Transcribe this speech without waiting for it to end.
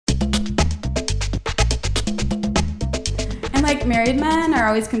like, married men are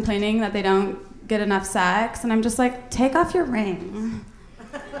always complaining that they don't get enough sex, and I'm just like, take off your ring.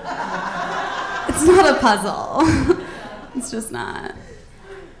 It's not a puzzle. It's just not.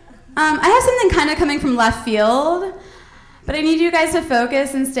 I have something kind of coming from left field, but I need you guys to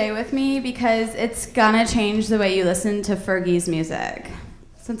focus and stay with me because it's gonna change the way you listen to Fergie's music.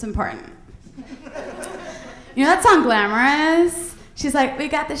 So it's important. You know that song Glamorous? She's like, we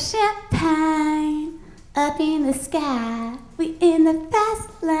got the champagne up in the sky. We in the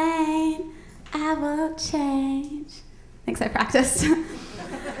fast lane. I won't change. Thanks, I practiced.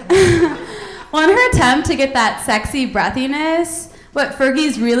 Well, in her attempt to get that sexy breathiness, what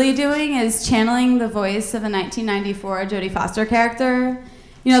Fergie's really doing is channeling the voice of a 1994 Jodie Foster character.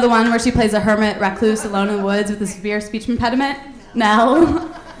 You know, the one where she plays a hermit recluse alone in the woods with a severe speech impediment?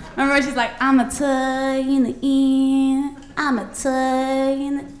 No. Remember when she's like, I'm a toy in the inn, I'm a toy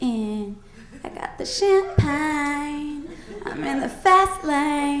in the inn. I got the champagne, I'm in the fast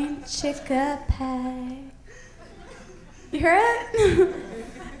lane, chicka pay. You hear it?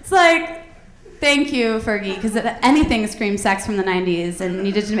 It's like, thank you, Fergie, because if anything screams sex from the 90s and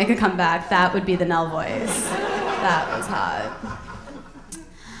needed to make a comeback, that would be the Nell voice. That was hot.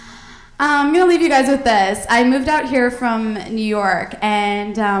 I'm gonna leave you guys with this. I moved out here from New York,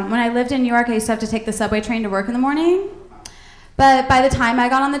 and when I lived in New York, I used to have to take the subway train to work in the morning. But by the time I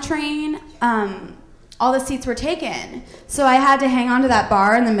got on the train, all the seats were taken. So I had to hang on to that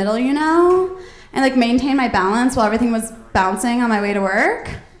bar in the middle, you know, and like maintain my balance while everything was bouncing on my way to work.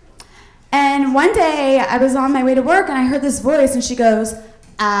 And one day, I was on my way to work, and I heard this voice, and she goes,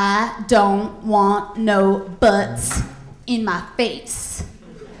 I don't want no butts in my face.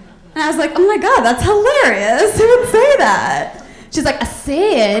 And I was like, oh my God, that's hilarious. Who would say that? She's like, I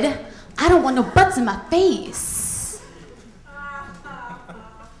said, I don't want no butts in my face.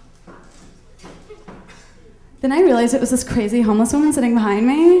 Then I realized it was this crazy homeless woman sitting behind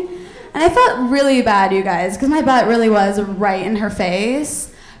me. And I felt really bad, you guys, because my butt really was right in her face.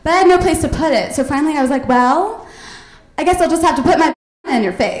 But I had no place to put it. So finally I was like, well, I guess I'll just have to put my in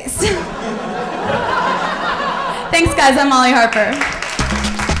your face. Thanks, guys. I'm Molly Harper.